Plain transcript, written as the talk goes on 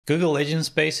Google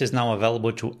Agentspace is now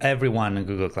available to everyone in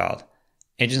Google Cloud.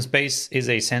 Agentspace is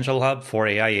a central hub for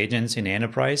AI agents in the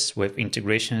enterprise with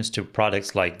integrations to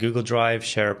products like Google Drive,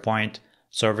 SharePoint,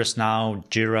 ServiceNow,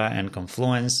 Jira, and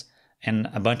Confluence, and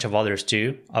a bunch of others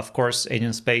too. Of course,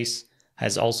 Agentspace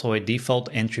has also a default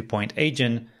entry point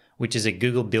agent, which is a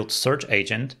Google-built search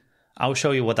agent. I'll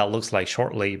show you what that looks like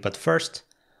shortly, but first,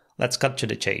 let's cut to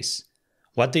the chase.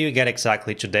 What do you get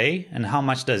exactly today, and how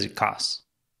much does it cost?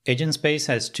 Agentspace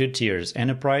has two tiers,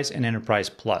 Enterprise and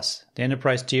Enterprise Plus. The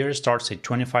Enterprise tier starts at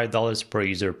 $25 per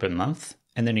user per month,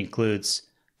 and it includes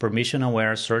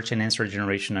permission-aware search and answer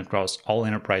generation across all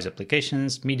enterprise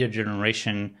applications, media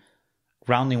generation,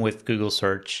 grounding with Google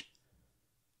Search,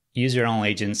 use your own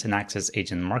agents and access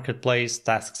agent marketplace,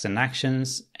 tasks and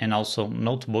actions, and also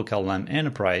NotebookLM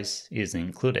Enterprise is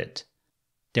included.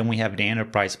 Then we have the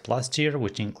Enterprise Plus tier,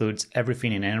 which includes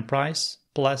everything in Enterprise,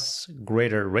 plus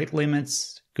greater rate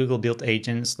limits, Google-built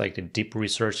agents like the deep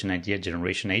research and idea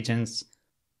generation agents,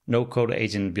 no-code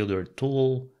agent builder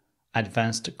tool,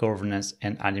 advanced governance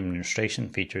and administration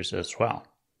features as well.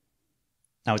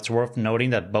 Now it's worth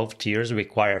noting that both tiers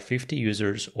require 50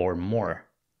 users or more.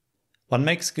 What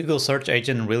makes Google Search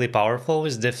Agent really powerful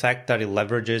is the fact that it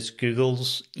leverages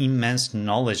Google's immense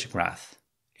knowledge graph.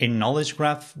 A knowledge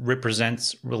graph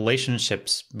represents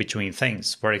relationships between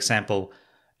things. For example,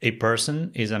 a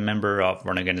person is a member of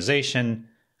an organization,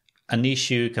 an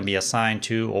issue can be assigned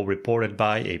to or reported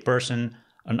by a person,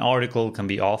 an article can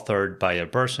be authored by a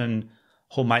person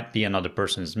who might be another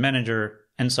person's manager,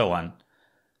 and so on.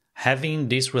 Having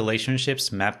these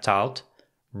relationships mapped out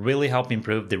really help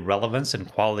improve the relevance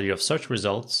and quality of search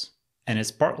results, and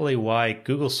it's partly why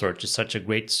Google Search is such a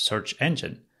great search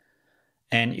engine.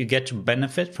 And you get to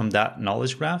benefit from that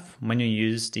knowledge graph when you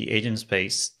use the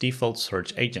Agentspace default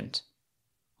search agent.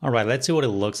 All right, let's see what it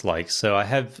looks like. So I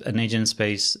have an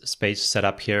Agentspace set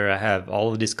up here. I have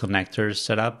all of these connectors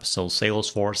set up. So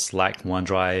Salesforce, Slack,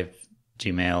 OneDrive,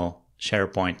 Gmail,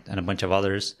 SharePoint, and a bunch of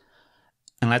others.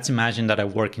 And let's imagine that I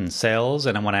work in sales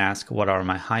and I want to ask what are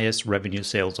my highest revenue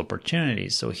sales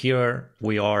opportunities. So here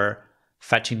we are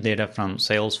fetching data from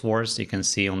Salesforce. You can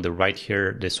see on the right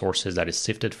here the sources that is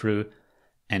sifted through,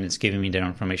 and it's giving me the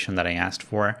information that I asked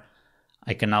for.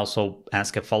 I can also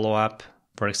ask a follow-up.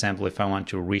 For example, if I want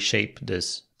to reshape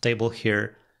this table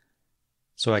here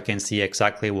so I can see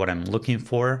exactly what I'm looking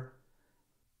for.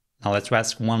 Now let's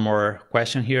ask one more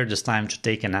question here, this time to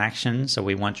take an action. So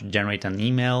we want to generate an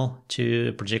email to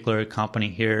a particular company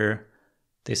here.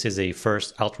 This is a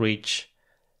first outreach,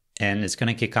 and it's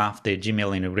going to kick off the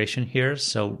Gmail integration here.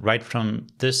 So right from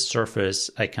this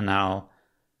surface, I can now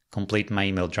complete my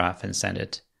email draft and send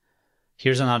it.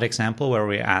 Here's another example where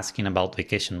we're asking about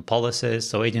vacation policies.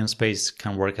 So Agentspace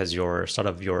can work as your sort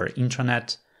of your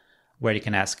intranet, where you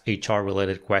can ask HR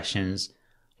related questions.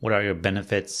 What are your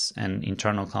benefits and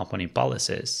internal company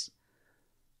policies?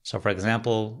 So for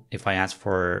example, if I ask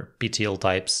for PTO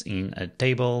types in a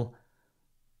table,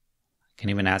 I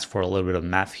can even ask for a little bit of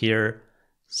math here.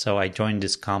 So I joined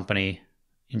this company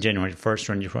in January 1st,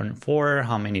 2024.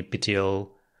 How many PTO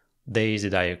days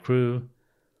did I accrue?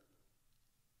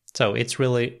 So it's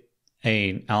really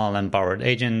an LLM-powered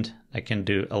agent that can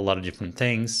do a lot of different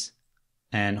things,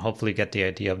 and hopefully get the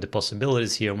idea of the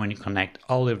possibilities here when you connect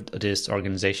all of this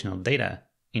organizational data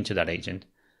into that agent.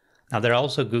 Now, there are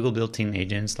also Google built-in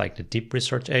agents like the Deep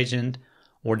Research Agent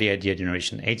or the Idea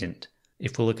Generation Agent.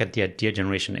 If we look at the Idea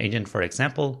Generation Agent, for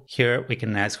example, here we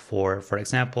can ask for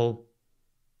example,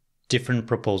 different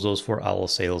proposals for our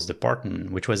sales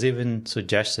department, which was even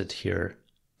suggested here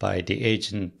by the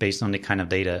agent based on the kind of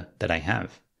data that I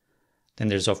have. Then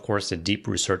there's of course the Deep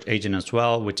Research Agent as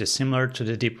well, which is similar to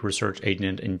the Deep Research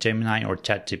Agent in Gemini or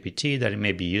ChatGPT that it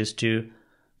may be used to.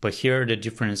 But here the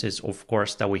difference is of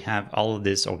course that we have all of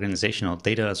this organizational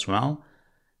data as well.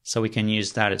 So we can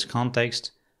use that as context,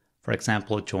 for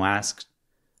example, to ask,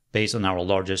 based on our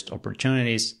largest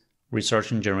opportunities,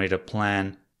 research and generate a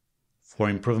plan for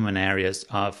improvement areas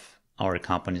of our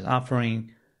company's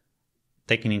offering,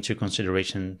 taking into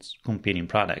consideration competing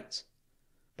products.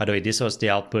 By the way, this was the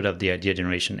output of the Idea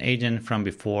Generation Agent from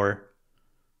before.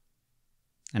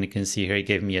 And you can see here it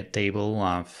gave me a table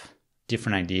of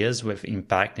different ideas with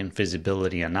impact and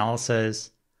feasibility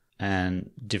analysis and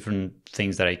different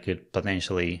things that I could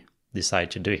potentially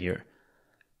decide to do here.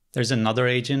 There's another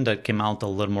agent that came out a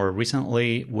little more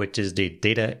recently, which is the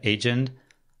Data Agent.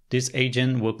 This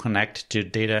agent will connect to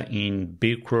data in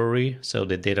BigQuery, so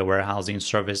the data warehousing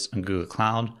service on Google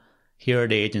Cloud. Here,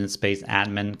 the Agentspace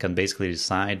admin can basically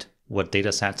decide what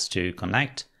data sets to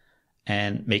connect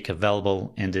and make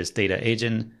available in this data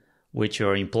agent, which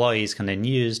your employees can then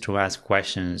use to ask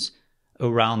questions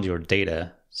around your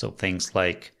data So things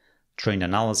like trend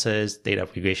analysis, data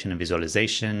aggregation and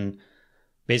visualization,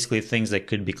 basically things that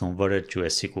could be converted to a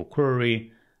SQL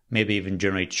query, maybe even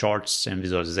generate charts and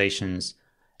visualizations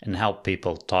and help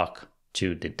people talk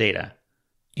to the data.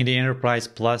 In the Enterprise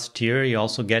Plus tier, you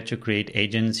also get to create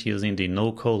agents using the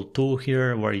no-code tool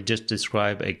here, where you just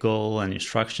describe a goal and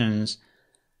instructions.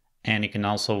 And you can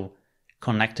also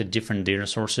connect to different data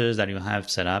sources that you have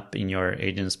set up in your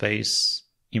Agentspace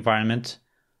environment.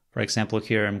 For example,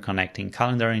 here I'm connecting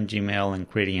calendar and Gmail and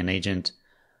creating an agent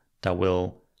that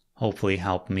will hopefully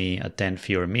help me attend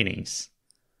fewer meetings.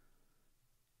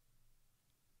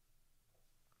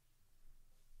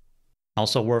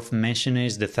 Also worth mentioning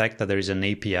is the fact that there is an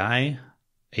API,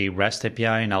 a REST API,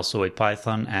 and also a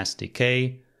Python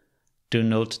SDK. Do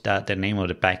note that the name of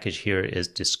the package here is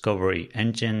Discovery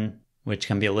Engine, which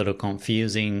can be a little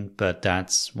confusing, but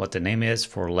that's what the name is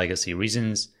for legacy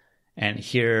reasons. And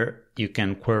here you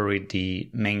can query the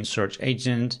main search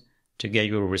agent to get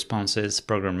your responses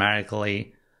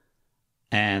programmatically.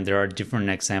 And there are different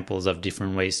examples of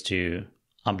different ways to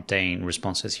obtain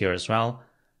responses here as well.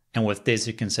 And with this,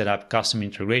 you can set up custom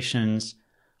integrations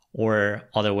or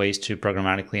other ways to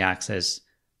programmatically access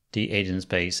the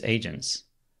Agentspace agents.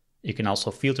 You can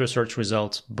also filter search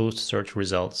results, boost search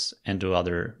results, and do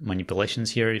other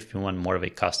manipulations here if you want more of a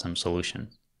custom solution.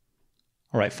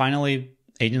 All right, finally,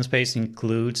 Agentspace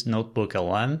includes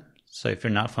NotebookLM. So if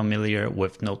you're not familiar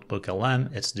with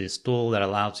NotebookLM, it's this tool that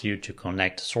allows you to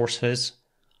connect sources,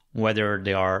 whether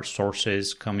they are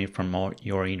sources coming from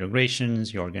your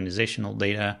integrations, your organizational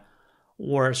data,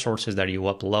 or sources that you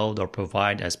upload or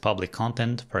provide as public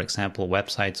content, for example,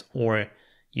 websites or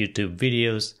YouTube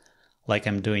videos, like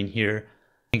I'm doing here.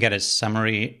 You get a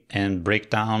summary and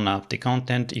breakdown of the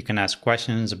content. You can ask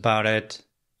questions about it.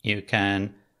 You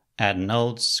can add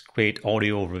notes, create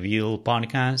audio review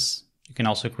podcasts. You can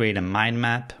also create a mind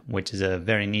map, which is a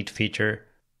very neat feature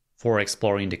for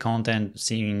exploring the content,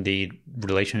 seeing the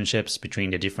relationships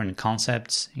between the different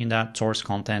concepts in that source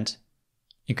content.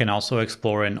 You can also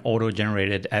explore an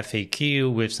auto-generated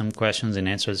FAQ with some questions and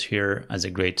answers here as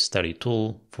a great study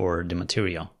tool for the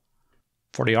material.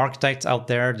 For the architects out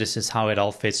there, this is how it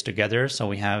all fits together. So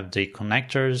we have the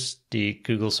connectors, the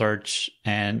Google Search,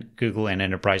 and Google and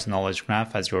Enterprise Knowledge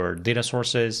Graph as your data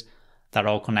sources. That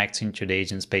all connects into the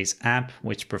Agentspace app,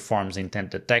 which performs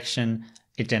intent detection,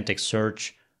 agentic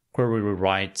search, query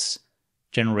rewrites,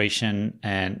 generation,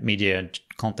 and media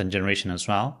content generation as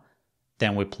well.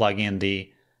 Then we plug in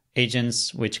the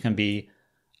agents, which can be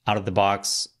out of the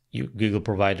box Google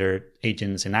provider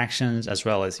agents and actions, as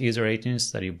well as user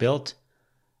agents that you built.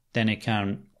 Then you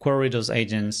can query those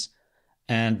agents,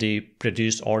 and the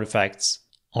produced artifacts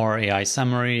are AI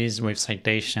summaries with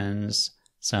citations,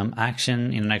 some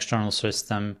action in an external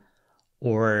system,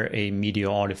 or a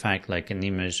media artifact like an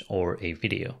image or a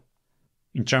video.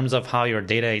 In terms of how your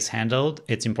data is handled,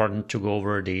 it's important to go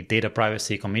over the data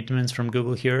privacy commitments from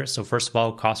Google here. So first of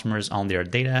all, customers own their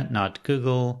data, not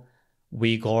Google.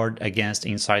 We guard against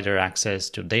insider access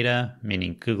to data,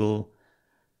 meaning Google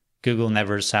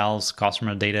never sells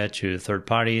customer data to third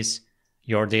parties.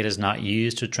 Your data is not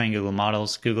used to train Google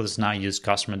models. Google does not use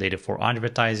customer data for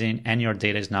advertising, and your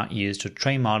data is not used to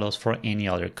train models for any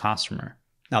other customer.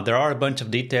 Now, there are a bunch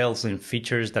of details and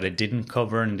features that I didn't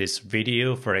cover in this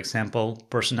video. For example,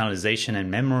 personalization and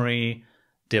memory,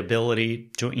 the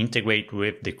ability to integrate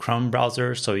with the Chrome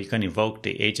browser, so you can invoke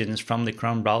the agents from the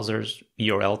Chrome browser's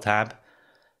URL tab.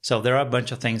 So there are a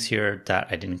bunch of things here that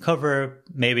I didn't cover.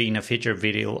 Maybe in a future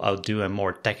video, I'll do a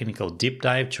more technical deep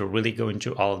dive to really go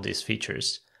into all of these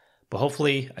features. But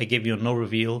hopefully I gave you an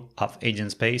overview of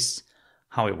Agentspace,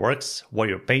 how it works, what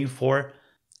you're paying for,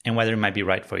 and whether it might be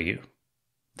right for you.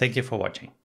 Thank you for watching.